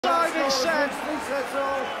set.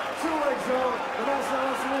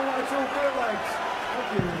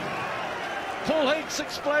 Paul Heeks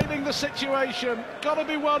explaining the situation. Got to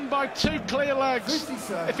be won by 2 clear legs.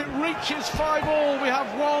 If it reaches 5-all, we have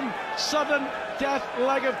one sudden death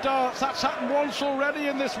leg of darts. That's happened once already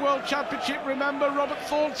in this World Championship. Remember Robert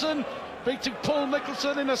Thornton beating Paul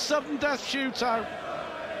Nicholson in a sudden death shootout.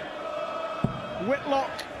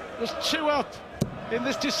 Whitlock was 2 up in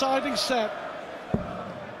this deciding set.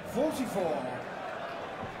 44.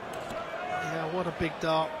 Yeah, what a big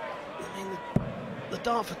dart. I mean, the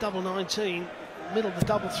dart for double 19, middle of the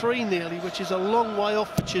double 3 nearly, which is a long way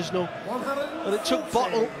off for Chisnall. And it took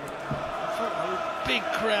Bottle, big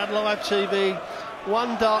crowd, live TV,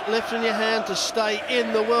 1 dart left in your hand to stay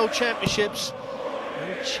in the World Championships.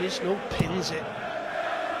 And Chisnall pins it.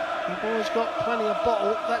 The boy's got plenty of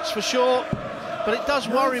Bottle, that's for sure. But it does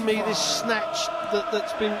worry me, this snatch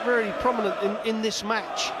that's been very prominent in this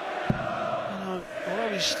match. You know, although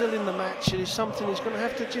he's still in the match, it is something he's going to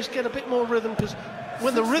have to just get a bit more rhythm, because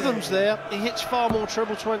when the rhythm's there, he hits far more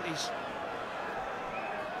treble 20s.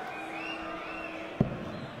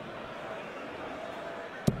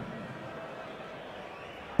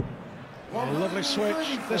 A lovely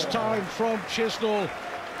switch, this time from Chisnall.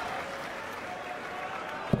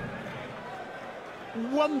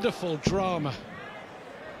 Wonderful drama.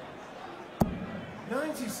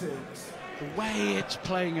 96. The way it's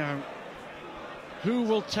playing out. Who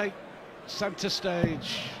will take centre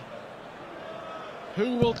stage?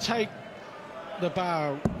 Who will take the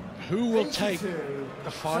bow? Who will take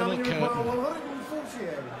the final curtain?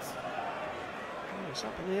 It's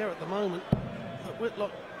up in the air at the moment. But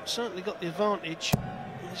Whitlock certainly got the advantage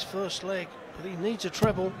in his first leg, but he needs a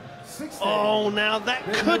treble. Oh, now that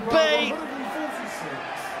could be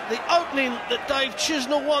the opening that Dave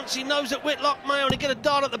Chisnall wants. He knows that Whitlock may only get a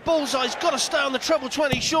dart at the bullseye. He's got to stay on the treble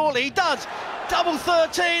 20, surely. He does. Double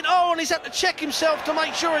 13. Oh, and he's had to check himself to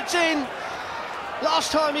make sure it's in.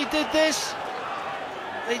 Last time he did this,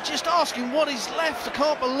 he's just asking what is left. I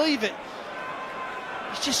can't believe it.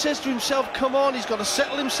 He just says to himself, come on. He's got to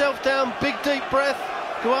settle himself down. Big, deep breath.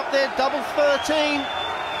 Go up there, double 13.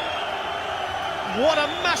 What a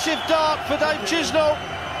massive dart for Dave Chisnall.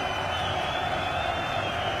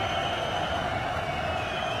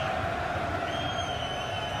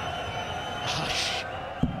 Hush.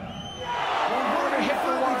 Hit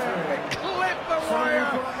the wire. Clip the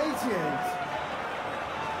wire.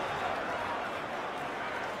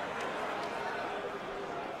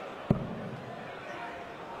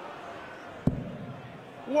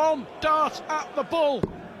 88. One dart at the bull.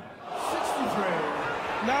 63.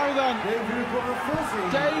 Now then,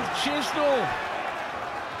 Dave Chisnall.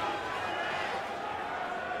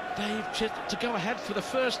 Dave Chisnall to go ahead for the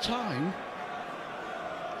first time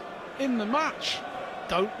in the match.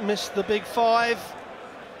 Don't miss the big 5.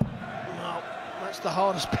 No, that's the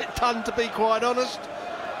hardest bit done, to be quite honest.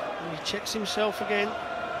 And he checks himself again.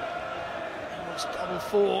 He wants double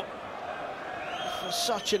 4 for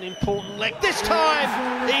such an important leg. This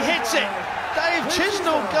time he hits it. Dave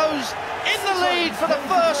Chisnall goes in the lead for the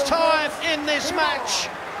first time in this match.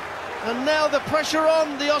 And now the pressure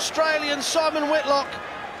on the Australian Simon Whitlock.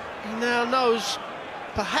 He now knows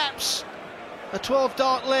perhaps a 12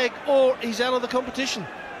 dart leg or he's out of the competition.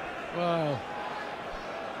 Well,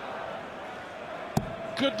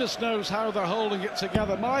 goodness knows how they're holding it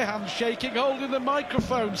together. My hand's shaking, holding the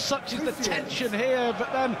microphone. Such is the tension here,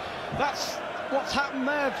 but then that's what's happened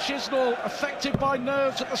there. Chisnall affected by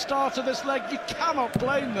nerves at the start of this leg. You cannot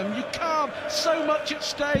blame them. You can't. So much at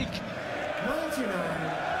stake. 99.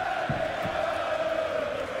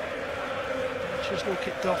 Chisnall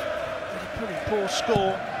kicked off with a pretty poor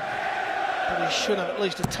score, but he should have at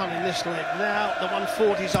least a ton in this leg. Now the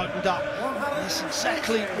 140's opened up. That's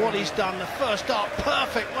exactly what he's done. The first dart,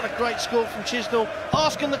 perfect. What a great score from Chisnall.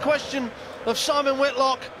 Asking the question of Simon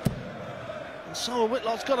Whitlock. And Simon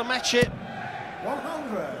Whitlock's got to match it.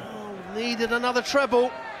 100. Oh, needed another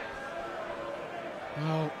treble.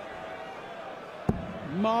 Oh,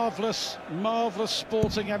 marvellous, marvellous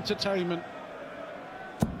sporting entertainment.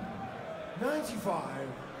 95.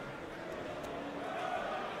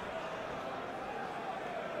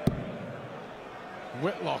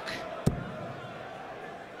 Whitlock.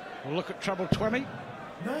 We'll look at treble 20.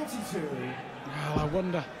 92. Well,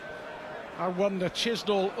 I wonder,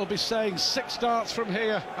 Chisnall will be saying 6 darts from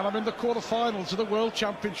here, and I'm in the quarter-finals of the World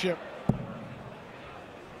Championship.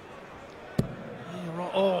 You're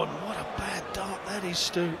right. Oh, and what a bad dart that is,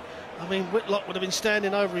 Stu. I mean, Whitlock would have been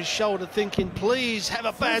standing over his shoulder thinking, please have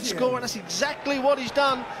a bad score, and that's exactly what he's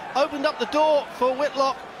done. Opened up the door for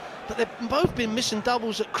Whitlock, but they've both been missing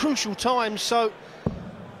doubles at crucial times, so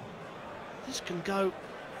This can go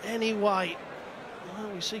any way. Well,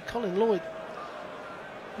 we see Colin Lloyd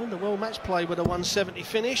win the World Match Play with a 170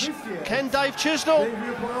 finish. Can Dave Chisnall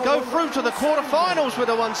go through to the quarter-finals with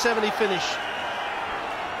a 170 finish?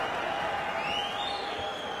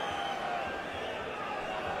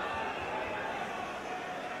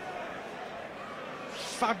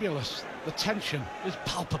 Fabulous. The tension is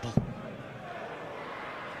palpable.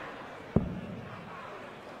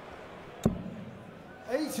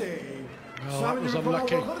 Oh, that was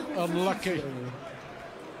unlucky. Unlucky.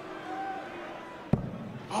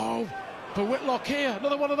 Oh, for Whitlock here,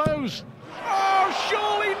 another one of those. Oh,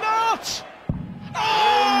 surely not!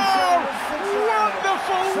 Oh,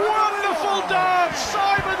 wonderful, wonderful dance.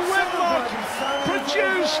 Simon Whitlock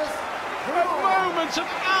produced a moment of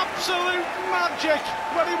absolute magic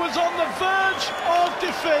when he was on the verge of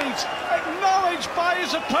defeat, acknowledged by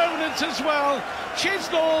his opponent as well.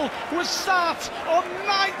 Chisnall was sat on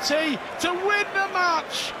 90 to win the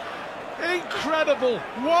match. Incredible.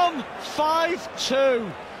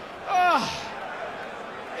 1-5-2.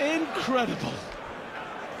 Incredible.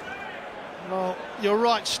 Well, you're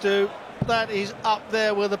right, Stu. That is up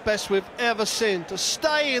there with the best we've ever seen. To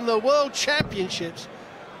stay in the World Championships,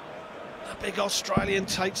 the big Australian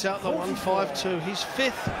takes out the 1-5-2. His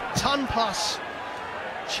 5th ton plus.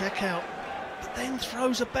 Check out. But then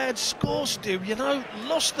throws a bad score, Stu. You know,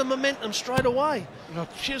 lost the momentum straight away. Now,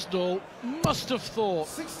 Chisnall must have thought,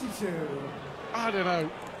 62. I don't know,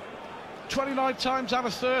 29 times out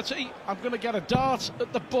of 30, I'm going to get a dart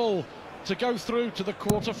at the bull to go through to the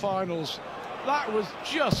quarter-finals. That was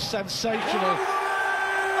just sensational.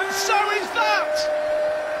 And so is that!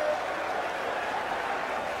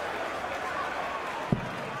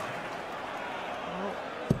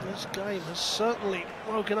 This game has certainly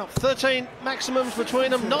woken up. 13 maximums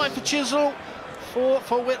between them, 9 for Chisnall, 4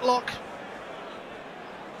 for Whitlock.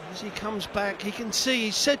 As he comes back, he can see,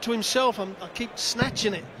 he said to himself, I keep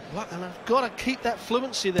snatching it, and I've got to keep that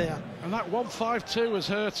fluency there. And that 1-5-2 has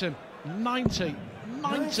hurt him. 90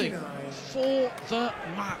 for the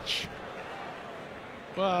match.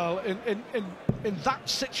 Well, in that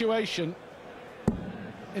situation,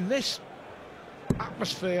 in this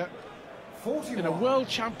atmosphere, 41. in a World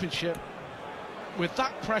Championship, with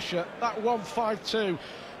that pressure, that 1-5-2,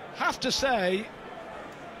 have to say,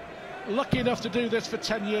 lucky enough to do this for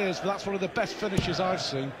 10 years, but that's one of the best finishes I've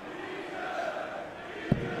seen.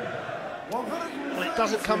 Well, it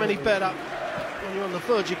doesn't come any better when you're on the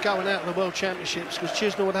verge of going out in the World Championships, because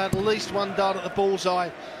Chisnall had at least one dart at the bullseye.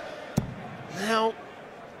 Now,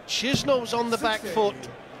 Chisnall's on the back foot.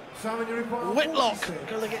 Whitlock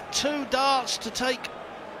going to get 2 darts to take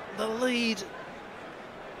the lead.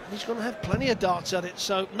 He's going to have plenty of darts at it,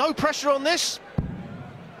 so no pressure on this.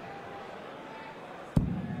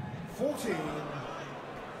 14.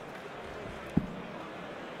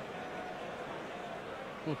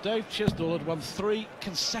 Well, Dave Chisnall had won 3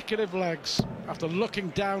 consecutive legs after looking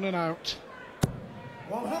down and out.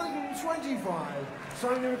 125.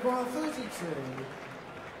 Signing required 32.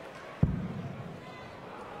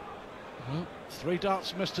 Well, 3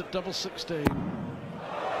 darts missed at double 16.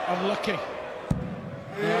 Unlucky.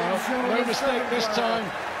 No mistake this time.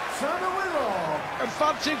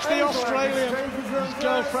 Advantage the Australian. His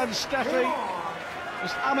girlfriend Steffi,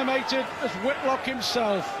 as animated as Whitlock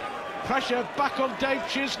himself. Pressure back on Dave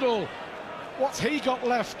Chisnall. What's he got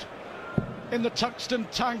left in the tungsten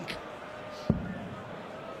tank? Well,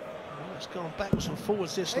 it's gone backwards and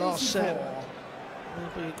forwards this last set.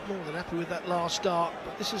 He'll be more than happy with that last dart,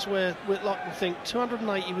 but this is where Whitlock will think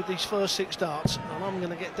 280 with these first 6 darts, and I'm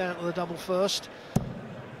going to get down to the double first.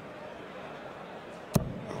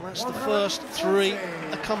 And that's the first 3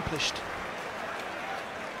 accomplished.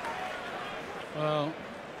 Well,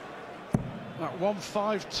 that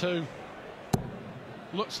 1-5-2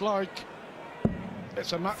 looks like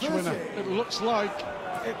it's a match winner. It looks like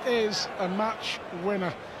it is a match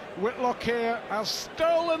winner. Whitlock here has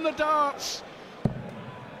stolen the darts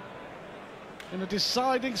in a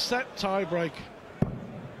deciding set tiebreak.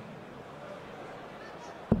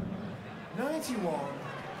 91.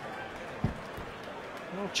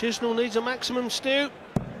 Well, Chisnall needs a maximum, Stu.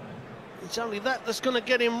 It's only that that's going to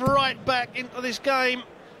get him right back into this game.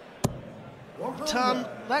 Ton,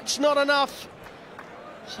 that's not enough.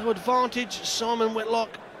 So advantage Simon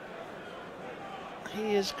Whitlock.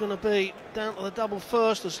 He is going to be down to the double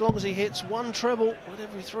first as long as he hits 1 treble with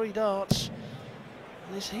every 3 darts.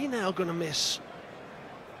 And is he now going to miss?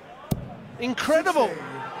 Incredible.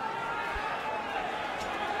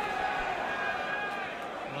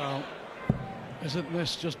 Well, isn't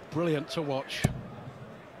this just brilliant to watch?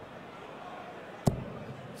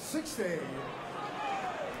 60.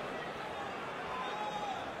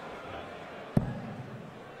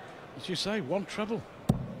 As you say, one treble.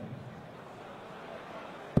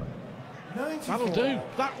 94. That'll do.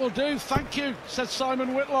 That will do. Thank you, said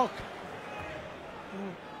Simon Whitlock.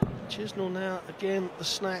 Chisnall now, again, the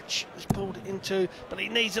snatch has pulled it into, but he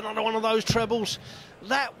needs another one of those trebles.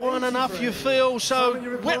 That weren't enough, you feel, so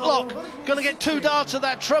Whitlock going to get 2 darts of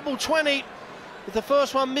that treble 20. If the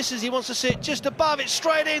first one misses, he wants to sit just above it,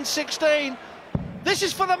 straight in, 16. This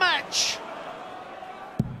is for the match.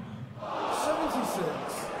 76.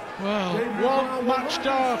 Well, one match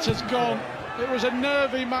dart has gone. It was a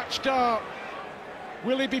nervy match dart.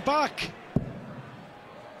 Will he be back?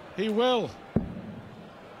 He will.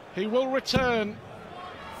 He will return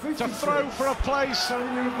to throw for a place in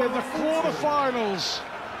the quarter-finals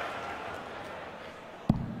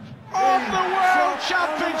of the World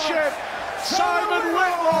Championship. Simon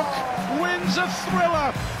Whitlock wins a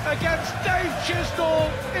thriller against Dave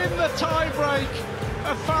Chisnall in the tie-break.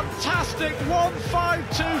 A fantastic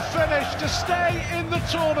 1-5-2 finish to stay in the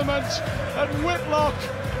tournament, and Whitlock,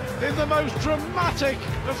 in the most dramatic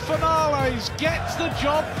of finales, gets the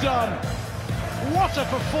job done. What a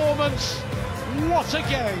performance, what a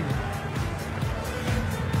game.